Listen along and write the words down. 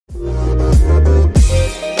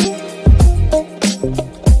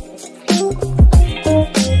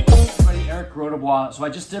So I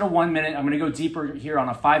just did a 1 minute. I'm going to go deeper here on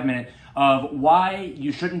a 5 minute of why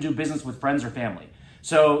you shouldn't do business with friends or family.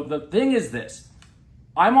 So the thing is this.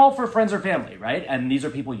 I'm all for friends or family, right? And these are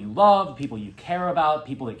people you love, people you care about,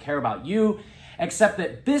 people that care about you, except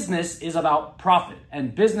that business is about profit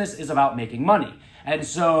and business is about making money. And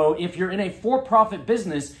so if you're in a for-profit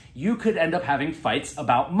business, you could end up having fights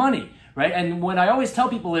about money, right? And what I always tell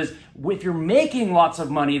people is if you're making lots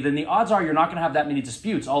of money, then the odds are you're not going to have that many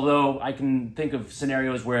disputes, although I can think of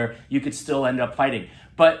scenarios where you could still end up fighting.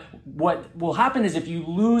 But what will happen is if you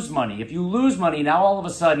lose money, now all of a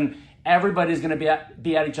sudden everybody's going to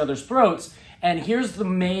be at each other's throats. And here's the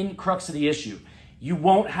main crux of the issue. You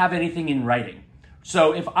won't have anything in writing.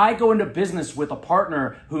 So if I go into business with a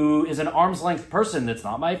partner who is an arm's length person that's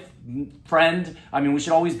not my friend, I mean, we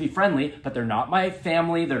should always be friendly, but they're not my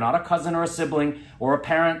family, they're not a cousin or a sibling or a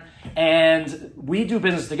parent, and we do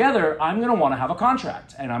business together, I'm going to want to have a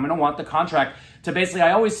contract. And I'm going to want the contract to basically,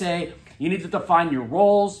 I always say, you need to define your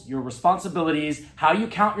roles, your responsibilities, how you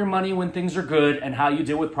count your money when things are good, and how you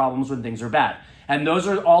deal with problems when things are bad. And those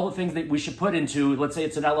are all the things that we should put into, let's say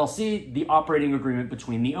it's an LLC, the operating agreement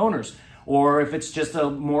between the owners. Or if it's just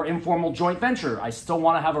a more informal joint venture, I still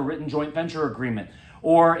want to have a written joint venture agreement.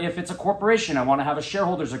 Or if it's a corporation, I want to have a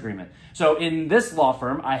shareholders agreement. So in this law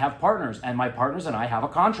firm, I have partners, and my partners and I have a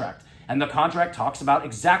contract. And the contract talks about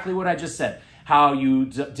exactly what I just said. How you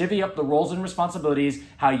divvy up the roles and responsibilities,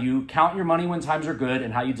 how you count your money when times are good,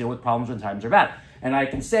 and how you deal with problems when times are bad. And I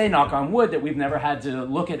can say, knock on wood, that we've never had to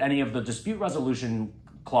look at any of the dispute resolution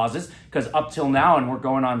clauses, because up till now, and we're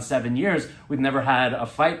going on 7 years, we've never had a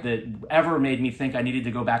fight that ever made me think I needed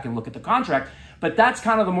to go back and look at the contract. But that's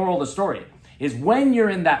kind of the moral of the story, is when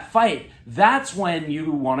you're in that fight, that's when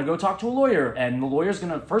you want to go talk to a lawyer. And the lawyer's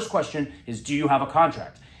going to, first question is, do you have a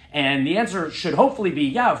contract? And the answer should hopefully be,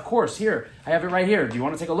 yeah, of course, here, I have it right here. Do you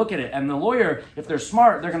want to take a look at it? And the lawyer, if they're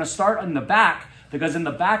smart, they're going to start in the back, because in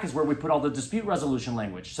the back is where we put all the dispute resolution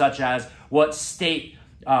language, such as what state,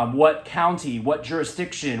 what county, what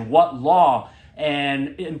jurisdiction, what law,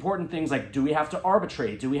 and important things like, do we have to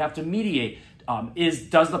arbitrate? Do we have to mediate?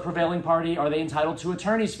 Does the prevailing party, are they entitled to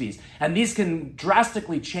attorney's fees? And these can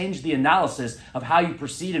drastically change the analysis of how you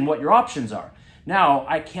proceed and what your options are. Now,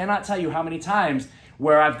 I cannot tell you how many times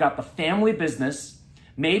where I've got the family business,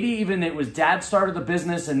 maybe even it was dad started the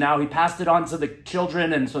business and now he passed it on to the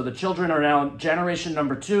children, and so the children are now generation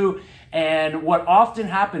number 2. And what often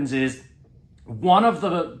happens is one of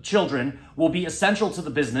the children will be essential to the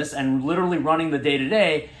business and literally running the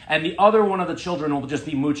day-to-day, and the other one of the children will just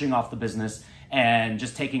be mooching off the business and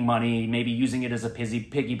just taking money, maybe using it as a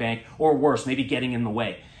piggy bank, or worse, maybe getting in the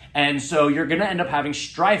way. And so you're going to end up having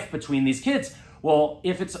strife between these kids. Well,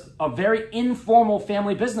 if it's a very informal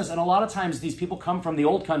family business, and a lot of times these people come from the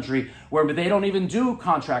old country where they don't even do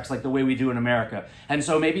contracts like the way we do in America. And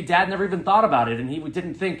so maybe dad never even thought about it, and he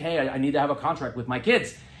didn't think, hey, I need to have a contract with my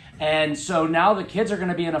kids. And so now the kids are going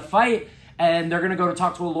to be in a fight, and they're going to go to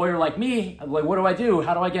talk to a lawyer like me. Like, what do I do?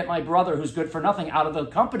 How do I get my brother, who's good for nothing, out of the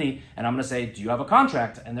company? And I'm going to say, do you have a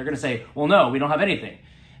contract? And they're going to say, well, no, we don't have anything.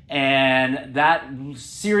 And that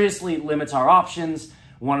seriously limits our options.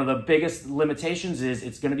 One of the biggest limitations is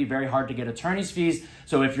it's going to be very hard to get attorney's fees.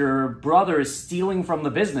 So if your brother is stealing from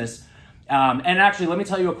the business, and actually, let me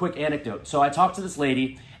tell you a quick anecdote. So I talked to this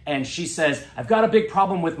lady, and she says, I've got a big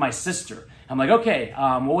problem with my sister. I'm like, okay,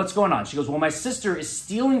 well, what's going on? She goes, well, my sister is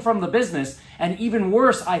stealing from the business, and even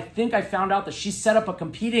worse, I think I found out that she set up a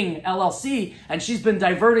competing LLC, and she's been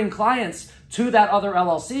diverting clients to that other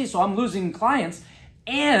LLC, so I'm losing clients.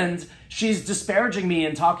 And she's disparaging me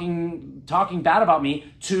and talking bad about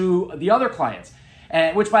me to the other clients,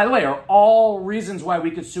 which, by the way, are all reasons why we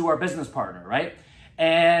could sue our business partner, right?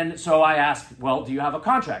 And so I asked, well, do you have a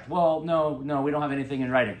contract? Well, no, we don't have anything in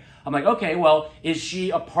writing. I'm like, okay, well, is she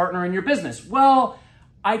a partner in your business? Well,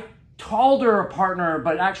 I called her a partner,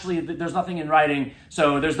 but actually there's nothing in writing.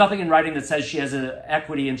 So there's nothing in writing that says she has an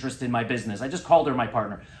equity interest in my business. I just called her my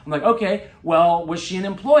partner. I'm like, okay, well, was she an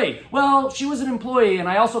employee? Well, she was an employee, and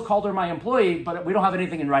I also called her my employee, but we don't have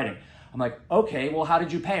anything in writing. I'm like, okay, well, how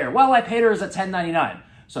did you pay her? Well, I paid her as a 1099.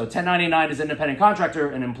 So 1099 is independent contractor,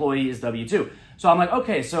 and employee is W-2. So I'm like,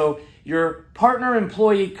 okay, so your partner,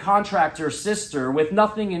 employee, contractor, sister with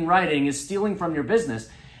nothing in writing is stealing from your business.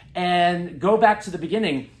 And go back to the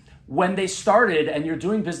beginning. When they started and you're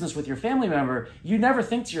doing business with your family member, you never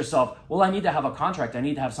think to yourself, well, I need to have a contract. I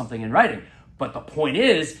need to have something in writing. But the point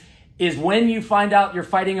is when you find out you're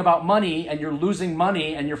fighting about money and you're losing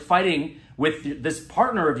money and you're fighting with this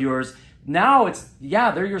partner of yours, now it's, yeah,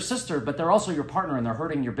 they're your sister, but they're also your partner and they're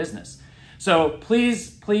hurting your business. So please,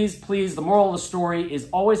 please, please, the moral of the story is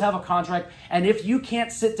always have a contract. And if you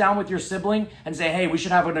can't sit down with your sibling and say, hey, we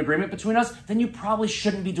should have an agreement between us, then you probably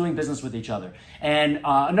shouldn't be doing business with each other. And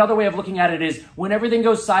another way of looking at it is when everything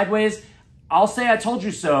goes sideways, I'll say I told you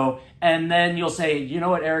so, and then you'll say, you know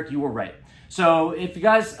what, Eric, you were right. So if you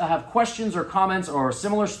guys have questions or comments or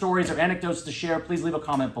similar stories or anecdotes to share, please leave a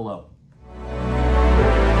comment below.